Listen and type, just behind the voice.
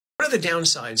What are the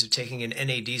downsides of taking an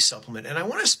NAD supplement? And I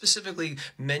want to specifically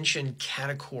mention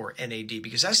Catakor NAD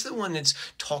because that's the one that's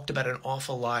talked about an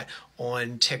awful lot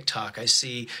on TikTok. I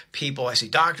see people, I see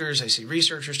doctors, I see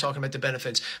researchers talking about the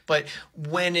benefits. But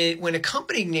when a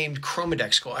company named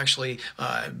Chromadex, actually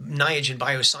Niagen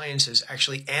Biosciences,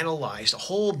 actually analyzed a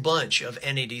whole bunch of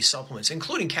NAD supplements,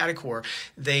 including Catakor,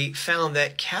 they found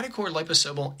that Catakor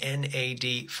liposomal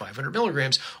NAD 500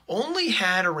 milligrams only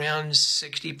had around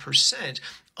 60%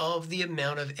 of the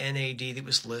amount of NAD that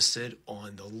was listed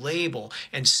on the label.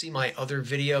 And see my other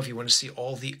video if you want to see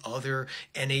all the other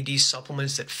NAD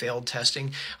supplements that failed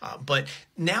testing. But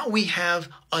now we have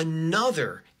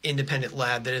another independent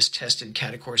lab that has tested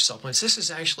Catakor supplements. This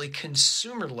is actually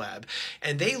Consumer Lab,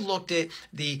 and they looked at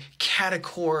the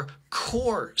Catakor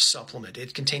Core supplement.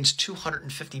 It contains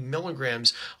 250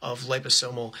 milligrams of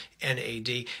liposomal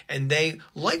NAD, and they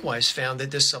likewise found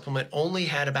that this supplement only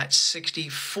had about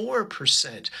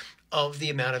 64% of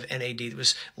the amount of NAD that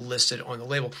was listed on the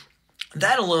label.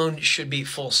 That alone should be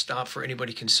full stop for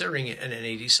anybody considering an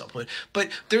NAD supplement. But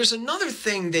there's another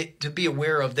thing that to be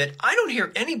aware of that I don't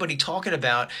hear anybody talking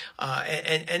about,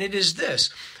 and it is this.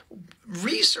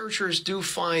 Researchers do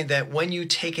find that when you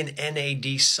take an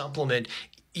NAD supplement,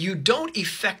 you don't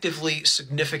effectively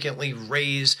significantly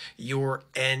raise your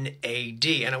NAD.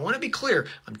 And I want to be clear,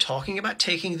 I'm talking about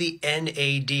taking the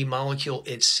NAD molecule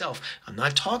itself. I'm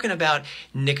not talking about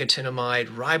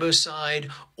nicotinamide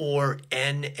riboside or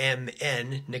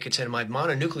NMN, nicotinamide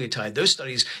mononucleotide. Those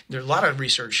studies, there's a lot of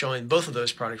research showing both of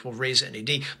those products will raise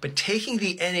NAD, but taking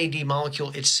the NAD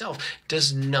molecule itself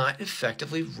does not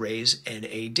effectively raise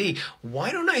NAD.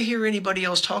 Why don't I hear anybody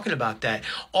else talking about that?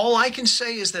 All I can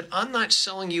say is that I'm not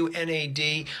selling you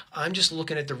NAD. I'm just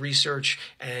looking at the research,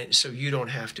 and so you don't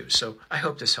have to. So I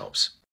hope this helps.